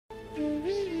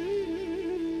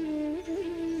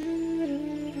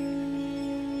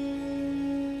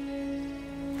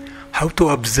how to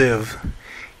observe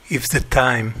if the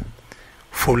time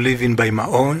for living by my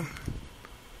own,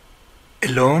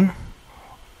 alone,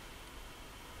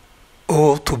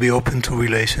 or to be open to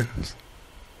relations.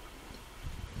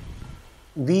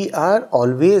 We are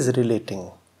always relating.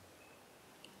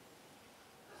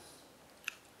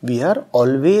 We are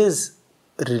always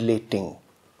relating.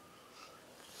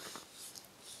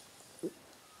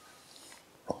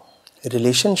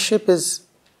 Relationship is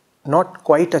not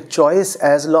quite a choice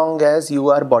as long as you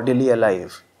are bodily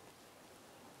alive.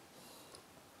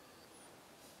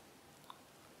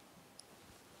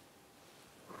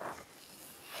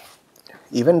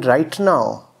 Even right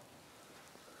now,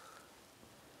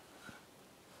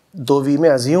 though we may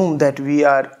assume that we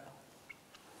are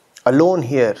alone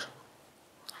here,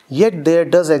 yet there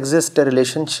does exist a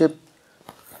relationship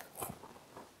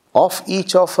of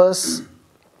each of us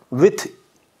with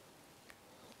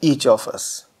each of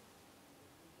us.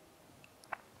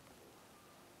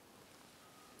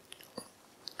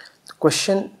 The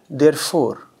question,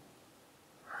 therefore,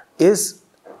 is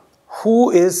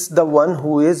who is the one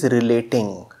who is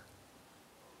relating?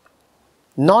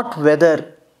 Not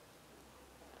whether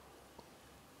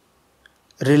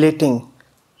relating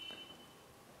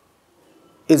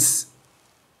is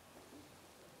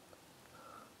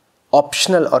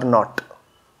optional or not.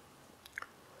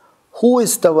 Who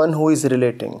is the one who is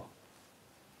relating?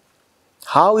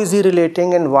 How is he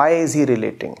relating and why is he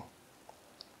relating?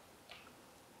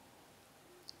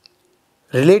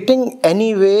 Relating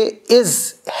anyway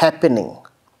is happening.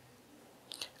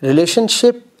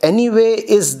 Relationship anyway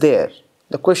is there.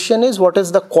 The question is, what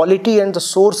is the quality and the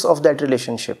source of that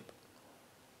relationship?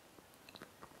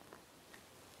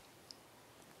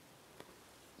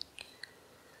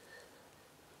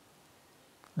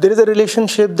 There is a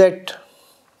relationship that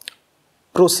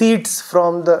proceeds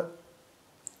from the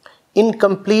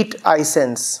incomplete I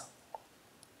sense.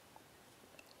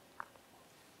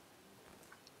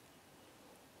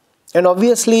 And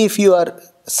obviously, if you are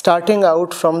starting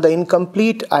out from the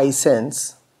incomplete I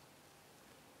sense,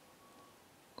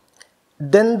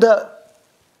 then the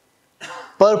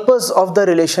purpose of the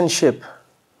relationship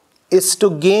is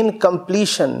to gain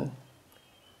completion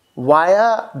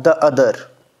via the other.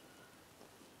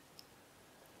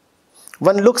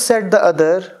 One looks at the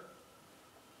other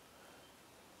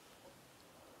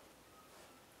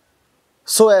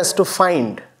so as to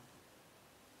find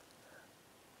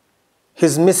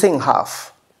his missing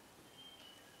half.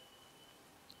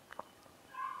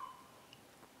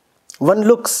 One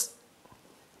looks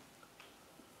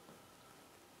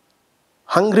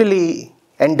hungrily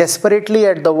and desperately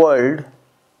at the world,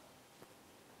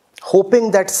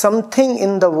 hoping that something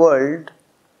in the world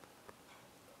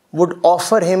would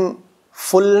offer him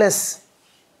fullness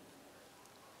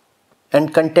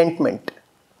and contentment.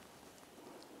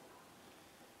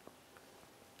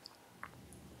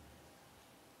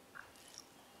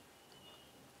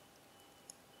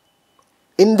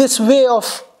 In this way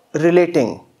of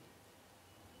relating,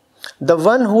 the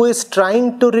one who is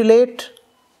trying to relate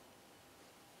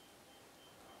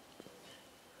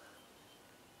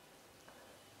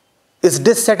is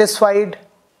dissatisfied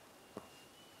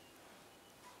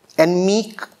and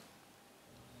meek,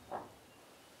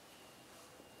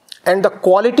 and the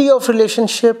quality of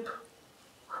relationship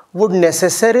would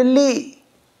necessarily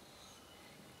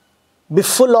be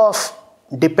full of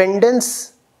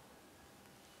dependence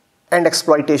and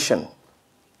exploitation.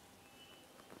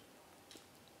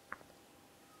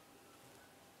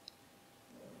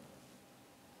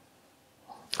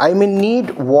 I may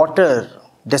need water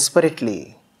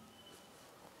desperately,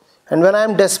 and when I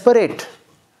am desperate,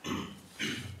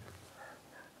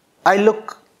 I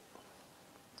look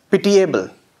pitiable,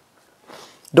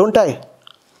 don't I?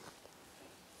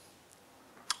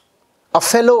 A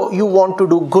fellow you want to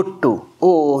do good to,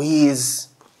 oh, he is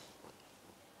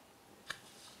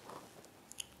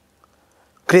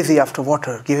crazy after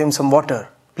water, give him some water,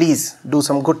 please do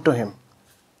some good to him.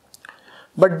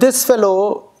 But this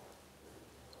fellow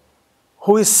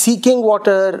who is seeking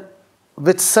water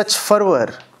with such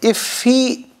fervor, if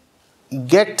he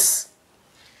gets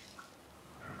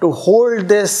to hold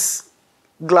this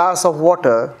glass of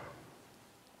water,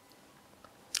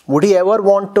 would he ever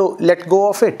want to let go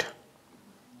of it?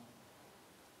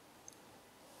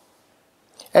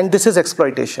 And this is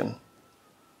exploitation.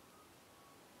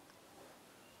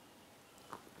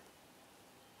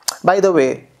 By the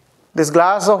way, this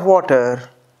glass of water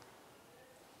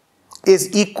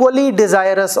is equally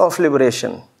desirous of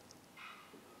liberation.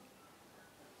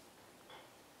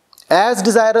 As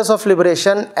desirous of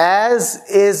liberation as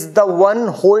is the one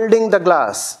holding the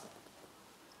glass.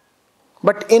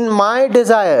 But in my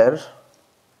desire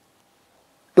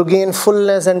to gain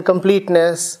fullness and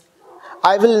completeness,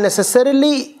 I will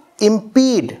necessarily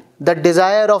impede the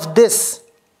desire of this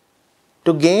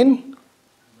to gain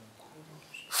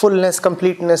fullness,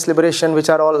 completeness, liberation, which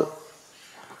are all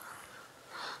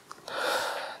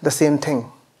the same thing.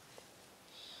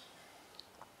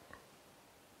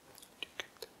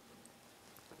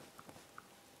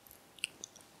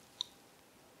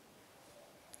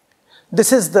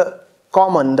 This is the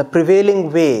common, the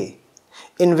prevailing way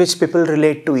in which people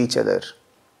relate to each other.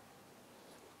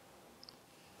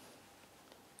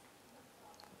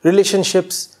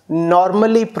 Relationships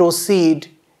normally proceed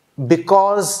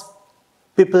because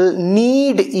people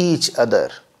need each other.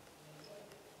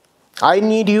 I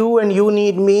need you and you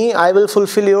need me. I will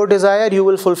fulfill your desire, you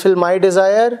will fulfill my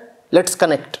desire. Let's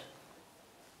connect.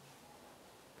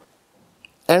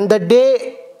 And the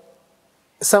day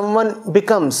someone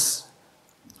becomes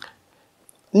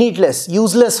needless,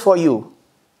 useless for you,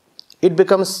 it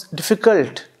becomes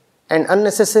difficult and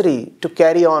unnecessary to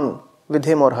carry on with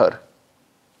him or her.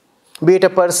 Be it a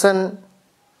person,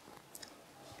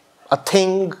 a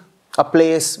thing, a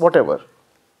place, whatever.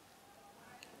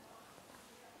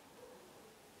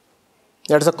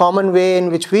 That's a common way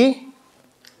in which we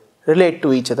relate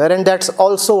to each other, and that's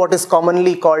also what is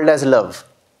commonly called as love.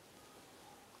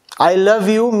 I love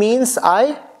you means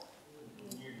I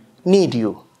need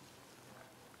you.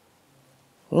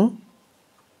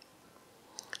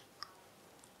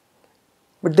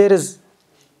 But there is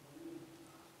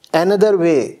another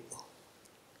way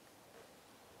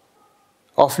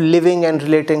of living and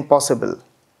relating possible.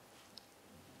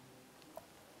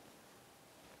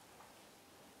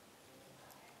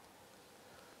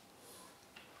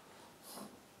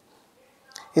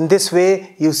 In this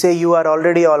way, you say you are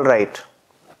already all right.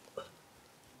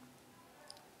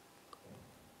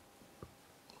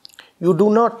 You do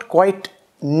not quite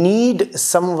need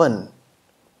someone.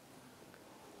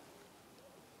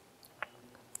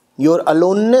 Your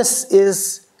aloneness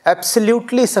is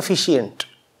absolutely sufficient.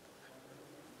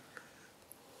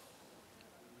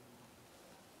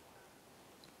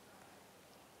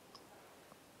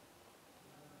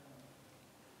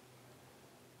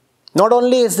 Not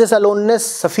only is this aloneness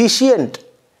sufficient,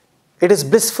 it is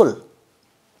blissful.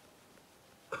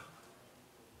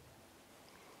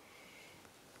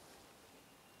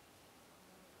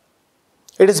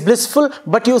 It is blissful,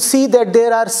 but you see that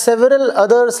there are several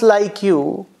others like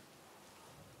you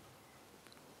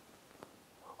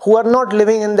who are not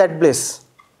living in that bliss.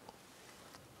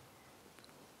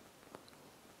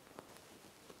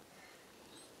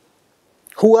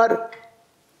 Who are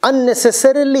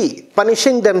unnecessarily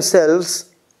punishing themselves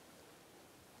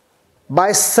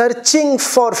by searching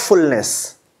for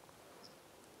fullness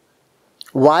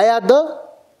via the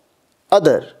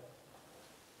other.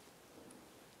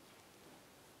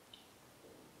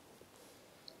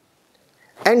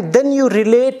 And then you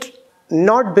relate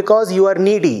not because you are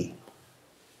needy,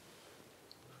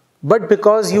 but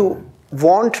because you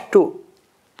want to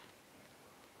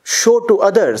show to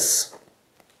others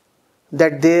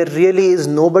that there really is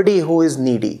nobody who is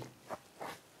needy.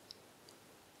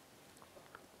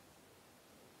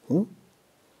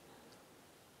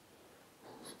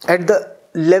 At the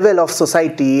level of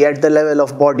society, at the level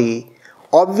of body,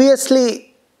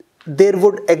 obviously there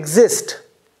would exist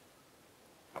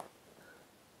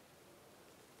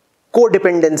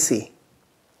codependency.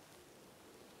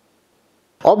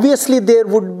 Obviously there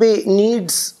would be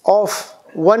needs of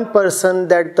one person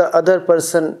that the other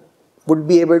person would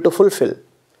be able to fulfill.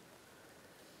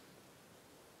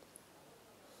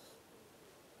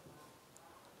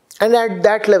 And at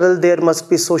that level there must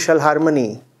be social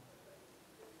harmony.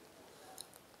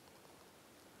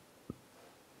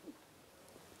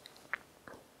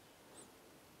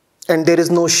 And there is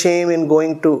no shame in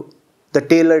going to the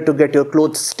tailor to get your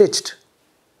clothes stitched.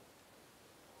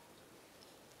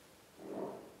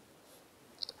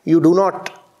 You do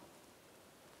not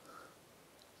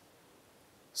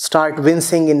start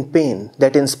wincing in pain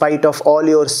that in spite of all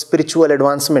your spiritual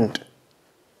advancement,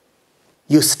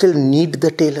 you still need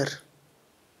the tailor.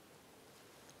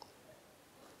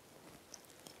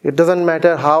 It doesn't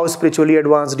matter how spiritually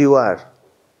advanced you are.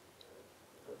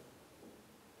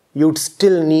 You'd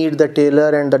still need the tailor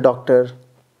and the doctor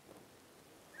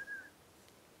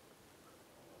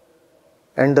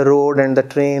and the road and the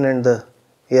train and the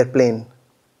airplane.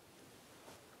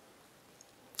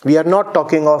 We are not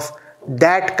talking of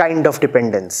that kind of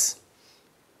dependence.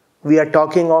 We are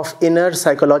talking of inner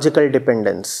psychological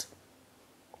dependence.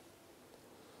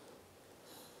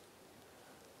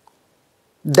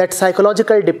 That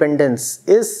psychological dependence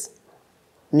is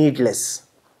needless.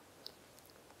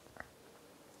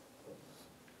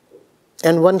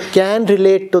 And one can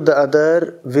relate to the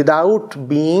other without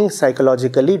being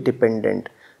psychologically dependent.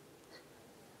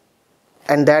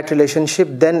 And that relationship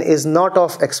then is not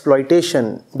of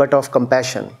exploitation, but of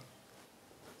compassion.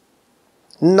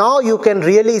 Now you can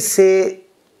really say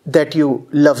that you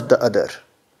love the other.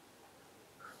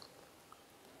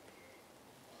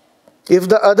 If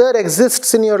the other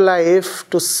exists in your life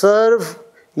to serve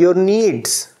your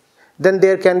needs, then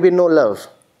there can be no love.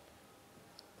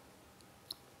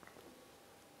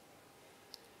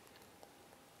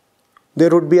 There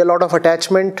would be a lot of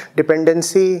attachment,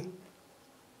 dependency,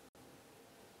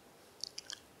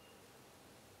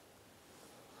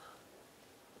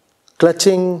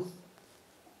 clutching,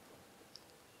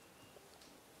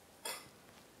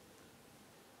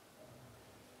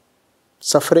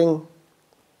 suffering.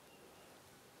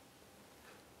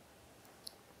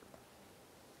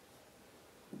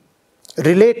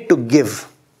 Relate to give.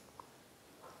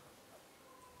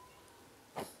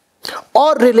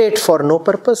 Or relate for no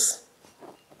purpose.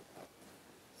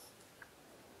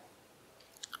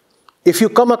 If you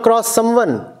come across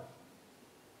someone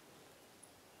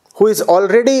who is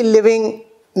already living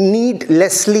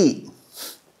needlessly,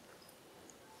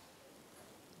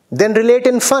 then relate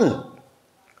in fun.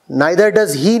 Neither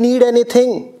does he need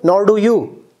anything, nor do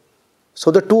you. So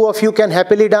the two of you can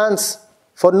happily dance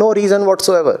for no reason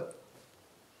whatsoever.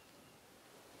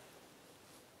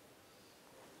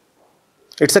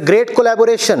 It's a great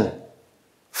collaboration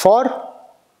for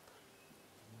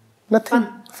nothing.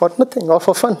 For nothing or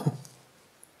for fun.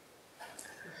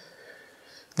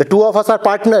 The two of us are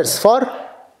partners for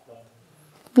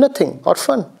nothing or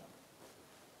fun.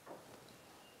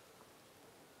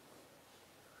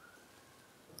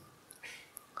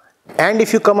 And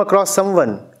if you come across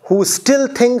someone who still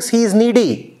thinks he is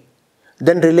needy,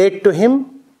 then relate to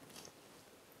him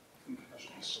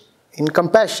in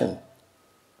compassion,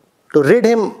 to rid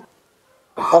him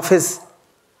of his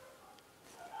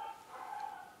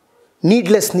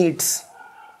needless needs.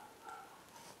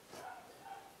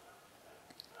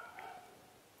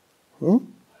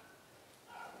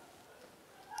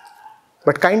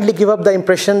 But kindly give up the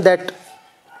impression that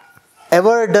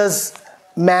ever does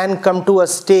man come to a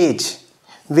stage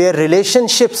where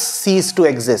relationships cease to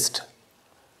exist.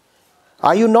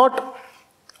 Are you not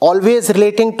always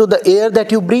relating to the air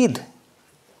that you breathe?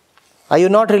 Are you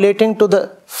not relating to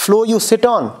the floor you sit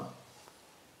on?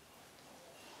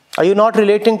 Are you not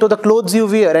relating to the clothes you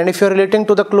wear? And if you are relating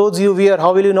to the clothes you wear,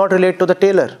 how will you not relate to the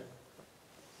tailor?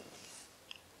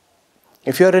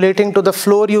 If you are relating to the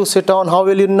floor you sit on, how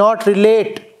will you not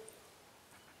relate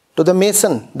to the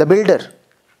mason, the builder?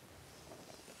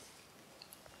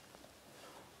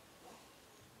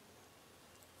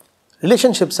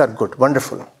 Relationships are good,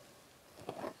 wonderful,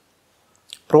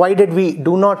 provided we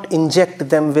do not inject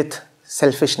them with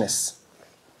selfishness.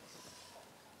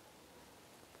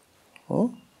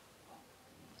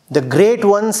 The great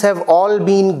ones have all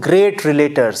been great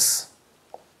relators.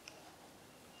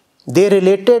 They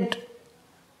related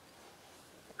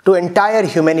to entire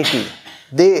humanity.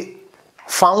 They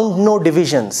found no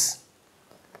divisions.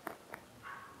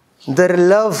 Their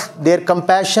love, their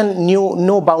compassion knew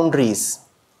no boundaries.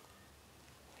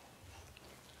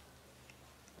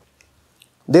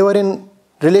 They were in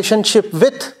relationship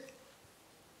with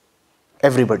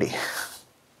everybody.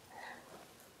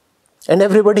 And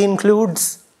everybody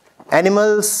includes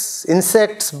animals,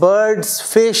 insects, birds,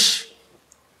 fish,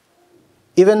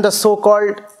 even the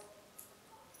so-called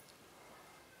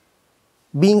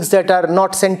beings that are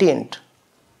not sentient.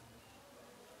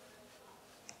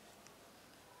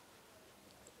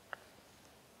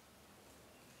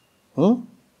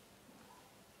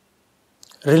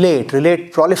 Relate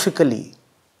prolifically.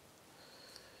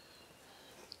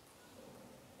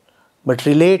 But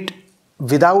relate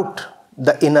without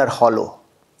the inner hollow.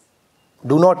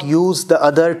 Do not use the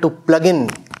other to plug in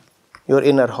your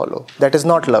inner hollow. That is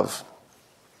not love.